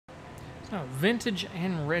Oh, vintage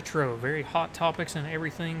and retro, very hot topics in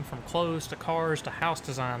everything from clothes to cars to house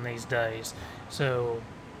design these days. So,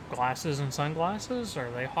 glasses and sunglasses, are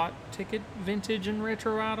they hot ticket vintage and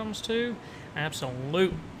retro items too?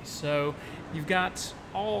 Absolutely. So, you've got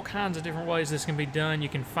all kinds of different ways this can be done. You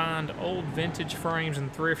can find old vintage frames in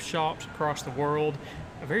thrift shops across the world.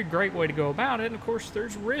 A very great way to go about it, and of course,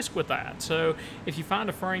 there's risk with that. So, if you find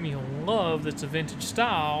a frame you love that's a vintage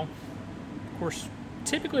style, of course,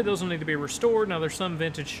 typically those will need to be restored. Now there's some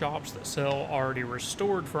vintage shops that sell already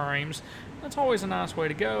restored frames. That's always a nice way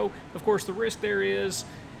to go. Of course, the risk there is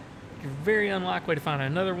you're very unlikely to find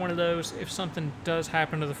another one of those. If something does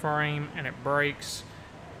happen to the frame and it breaks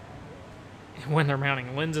when they're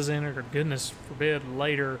mounting lenses in it, or goodness forbid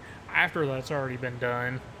later after that's already been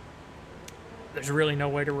done, there's really no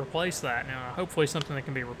way to replace that. Now hopefully something that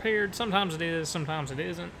can be repaired. Sometimes it is, sometimes it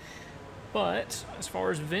isn't. But as far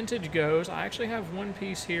as vintage goes, I actually have one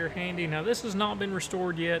piece here handy. Now this has not been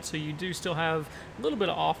restored yet, so you do still have a little bit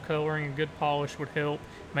of off coloring. A good polish would help.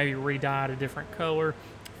 Maybe re-dye it a different color.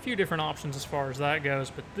 A few different options as far as that goes,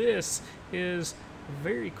 but this is a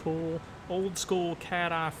very cool old school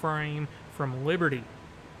cat eye frame from Liberty.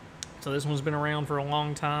 So this one's been around for a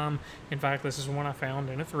long time. In fact, this is one I found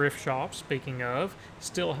in a thrift shop, speaking of.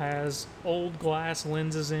 Still has old glass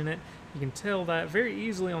lenses in it. You can tell that very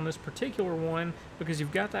easily on this particular one because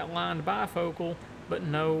you've got that lined bifocal but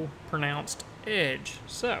no pronounced edge.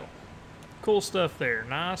 So, cool stuff there.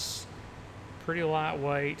 Nice, pretty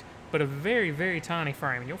lightweight, but a very, very tiny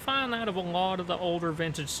frame. And you'll find that of a lot of the older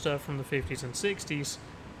vintage stuff from the 50s and 60s.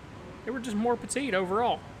 They were just more petite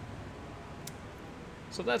overall.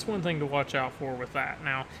 So that's one thing to watch out for with that.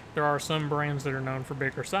 Now, there are some brands that are known for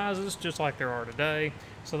bigger sizes, just like there are today,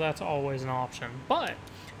 so that's always an option. But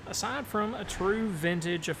aside from a true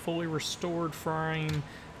vintage, a fully restored frame,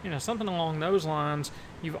 something along those lines,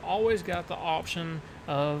 you've always got the option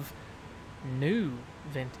of new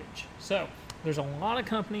vintage. So there's a lot of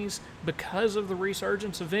companies, because of the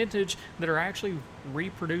resurgence of vintage, that are actually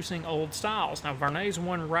reproducing old styles. Now, Varney's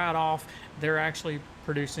one right off. They're actually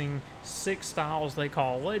producing 6 styles they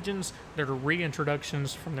call legends that are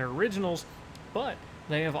reintroductions from their originals, but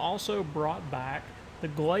they have also brought back the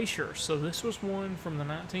Glacier. So this was one from the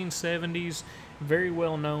 1970s, very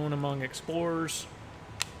well known among explorers,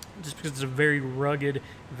 just because it's a very rugged,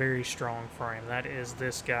 very strong frame. That is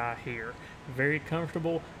this guy here. Very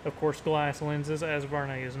comfortable. Of course, glass lenses, as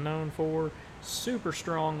Varney is known for. Super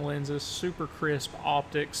strong lenses, super crisp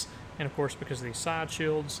optics, and of course, because of these side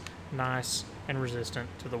shields, nice and resistant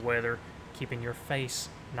to the weather, keeping your face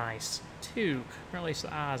nice too, or at least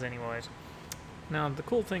the eyes anyways. Now, the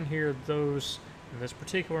cool thing here, those in this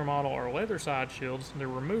particular model are leather side shields. They're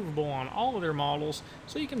removable on all of their models,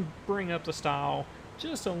 so you can bring up the style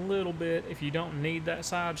just a little bit. If you don't need that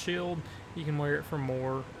side shield, you can wear it for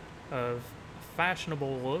more of a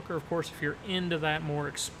fashionable look, or of course if you're into that more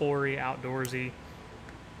explory, outdoorsy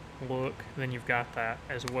look, then you've got that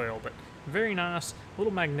as well. But very nice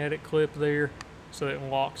little magnetic clip there, so it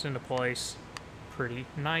locks into place pretty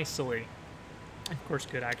nicely. And of course,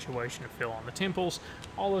 good actuation to fill on the temples,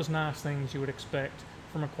 all those nice things you would expect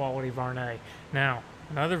from a quality Varney. Now,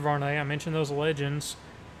 another Varney, I mentioned those legends.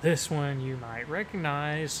 This one you might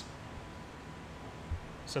recognize.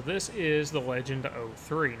 So this is the Legend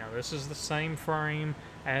 03. Now this is the same frame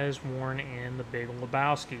as worn in the Big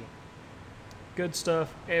Lebowski. Good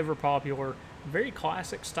stuff, ever popular, very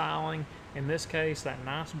classic styling. In this case, that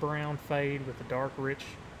nice brown fade with the dark rich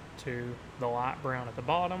to the light brown at the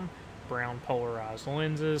bottom, brown polarized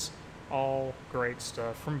lenses, all great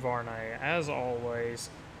stuff from Varney as always.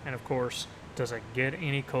 And of course, does it get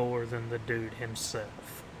any cooler than the dude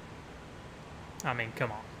himself? I mean,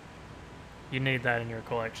 come on. You need that in your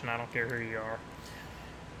collection, I don't care who you are.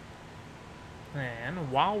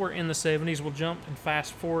 And while we're in the 70s, we'll jump and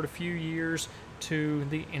fast forward a few years to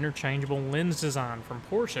the interchangeable lens design from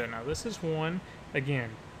Porsche. Now this is one, again,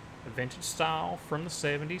 a vintage style from the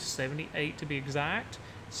 70s, 78 to be exact,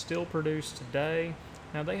 still produced today.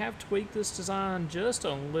 Now they have tweaked this design just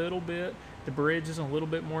a little bit. The bridge is a little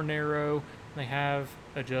bit more narrow. They have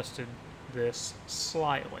adjusted this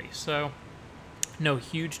slightly. So no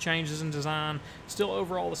huge changes in design. Still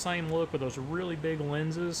overall the same look with those really big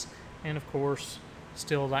lenses. And of course,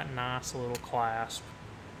 still that nice little clasp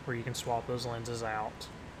where you can swap those lenses out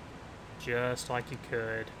just like you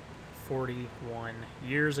could 41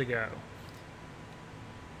 years ago.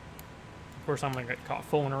 Of course, I'm going to get caught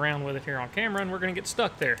fooling around with it here on camera, and we're going to get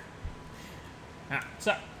stuck there. Alright,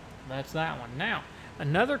 so that's that one. Now,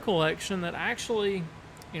 another collection that actually,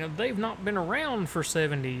 they've not been around for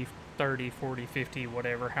 70, 30, 40, 50,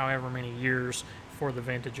 whatever, however many years for the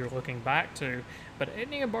vintage you're looking back to. But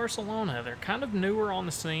Etnia Barcelona, they're kind of newer on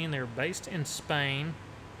the scene. They're based in Spain,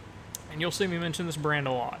 and you'll see me mention this brand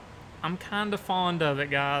a lot. I'm kind of fond of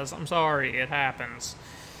it, guys. I'm sorry, it happens.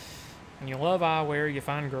 And you love eyewear, you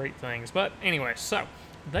find great things. But anyway, so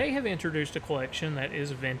they have introduced a collection that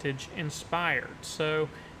is vintage inspired. So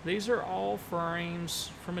these are all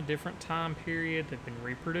frames from a different time period. They've been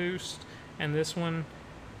reproduced. And this one,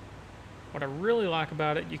 what I really like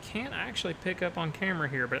about it, you can't actually pick up on camera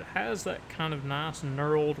here, but it has that kind of nice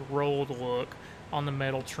knurled, rolled look on the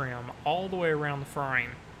metal trim all the way around the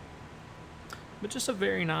frame. But just a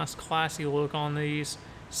very nice, classy look on these.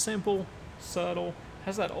 Simple, subtle,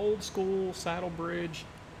 has that old school saddle bridge,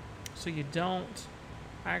 so you don't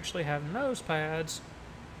actually have nose pads,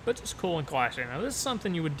 but just cool and classy. Now this is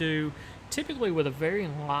something you would do typically with a very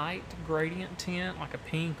light gradient tint, like a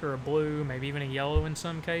pink or a blue, maybe even a yellow in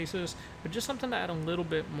some cases, but just something to add a little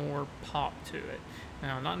bit more pop to it.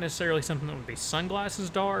 Now, not necessarily something that would be sunglasses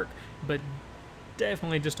dark, but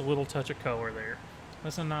definitely just a little touch of color there.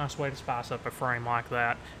 That's a nice way to spice up a frame like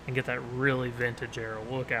that and get that really vintage era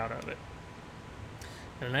look out of it.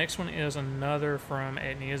 The next one is another from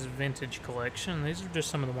Etnia's vintage collection. These are just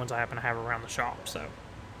some of the ones I happen to have around the shop, so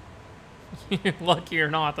lucky or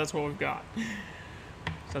not, that's what we've got.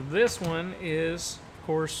 So this one is, of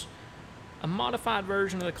course, a modified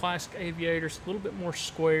version of the classic aviator. It's a little bit more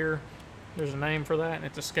square. There's a name for that, and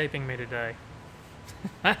it's escaping me today.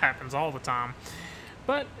 That happens all the time.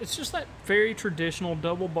 But it's just that very traditional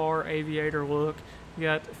double bar aviator look. You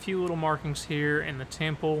got a few little markings here in the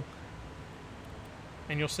temple,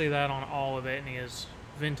 and you'll see that on all of Etnia's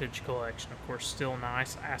vintage collection. Of course, still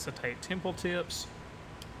nice acetate temple tips.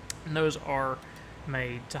 And those are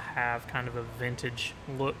made to have kind of a vintage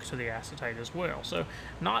look to the acetate as well. So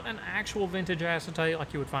not an actual vintage acetate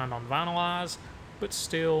like you would find on Vinyl Eyes, but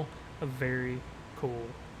still a very cool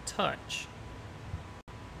touch.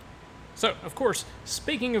 So, of course,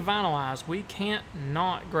 speaking of Vinyl Eyes, we can't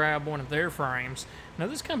not grab one of their frames. Now,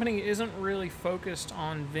 this company isn't really focused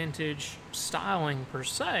on vintage styling per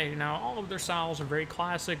se. Now, all of their styles are very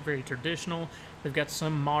classic, very traditional. They've got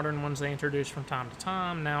some modern ones they introduce from time to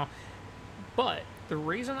time now. But the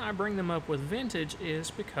reason I bring them up with vintage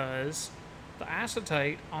is because the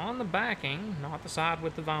acetate on the backing, not the side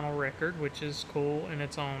with the vinyl record, which is cool in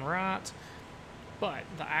its own right, but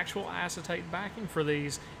the actual acetate backing for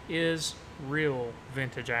these is real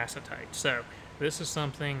vintage acetate. So this is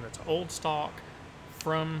something that's old stock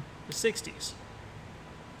from the 60s.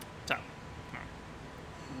 So,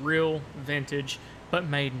 real vintage, but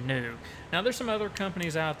made new. Now there's some other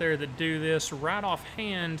companies out there that do this. Right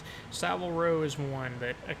offhand, Savile Row is one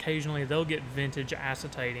that occasionally they'll get vintage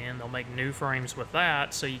acetate in. They'll make new frames with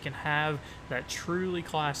that so you can have that truly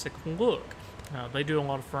classic look. They do a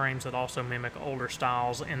lot of frames that also mimic older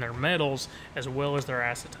styles in their metals as well as their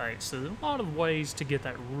acetates. So there's a lot of ways to get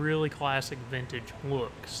that really classic vintage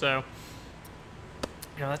look. So,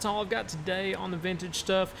 that's all I've got today on the vintage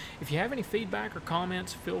stuff. If you have any feedback or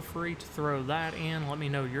comments, feel free to throw that in. Let me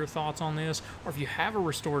know your thoughts on this. Or if you have a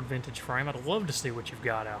restored vintage frame, I'd love to see what you've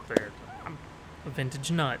got out there. I'm a vintage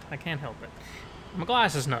nut. I can't help it. I'm a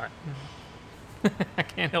glasses nut. I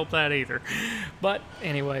can't help that either. But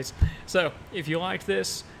anyways, so if you liked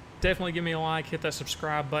this, definitely give me a like, hit that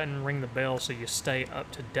subscribe button, ring the bell so you stay up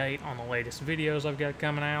to date on the latest videos I've got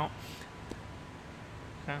coming out.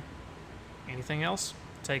 Anything else?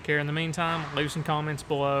 Take care in the meantime. Leave some comments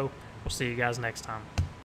below. We'll see you guys next time.